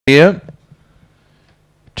here.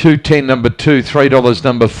 210 number 2, $3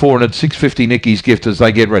 number 4, and at $6.50 Nicky's Gift as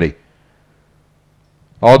they get ready.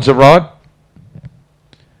 Odds are right.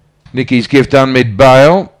 Nicky's Gift done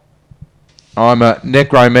mid-bail. I'm a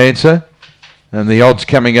Necromancer. And the odds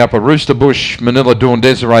coming up are Rooster Bush, Manila Dawn,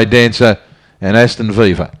 Desiree Dancer and Aston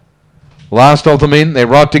Viva. Last of them in. They're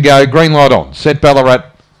right to go. Green light on. Set Ballarat.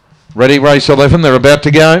 Ready, race 11. They're about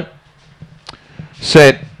to go.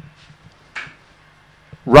 Set.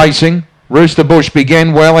 Racing. Rooster Bush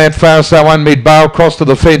began well out fast, though one mid-bail, cross to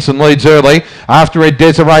the fence and leads early. After it,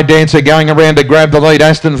 Desiree Dancer going around to grab the lead.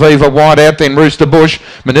 Aston Viva wide out, then Rooster Bush.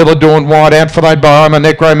 Manila Dawn wide out, followed by I'm a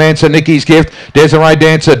Necromancer, Nicky's Gift. Desiree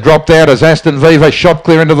Dancer dropped out as Aston Viva shot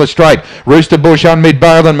clear into the straight. Rooster Bush on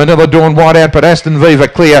mid-bail and Manila Dawn wide out, but Aston Viva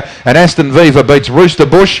clear, and Aston Viva beats Rooster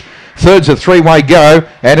Bush. Third's a three-way go,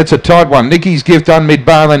 and it's a tight one. Nicky's Gift on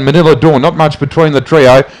mid-bail and Manila Dawn. Not much between the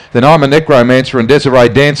trio. Then I'm a Necromancer and Desiree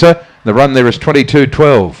Dancer. The run there is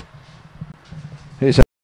 22.12. Here's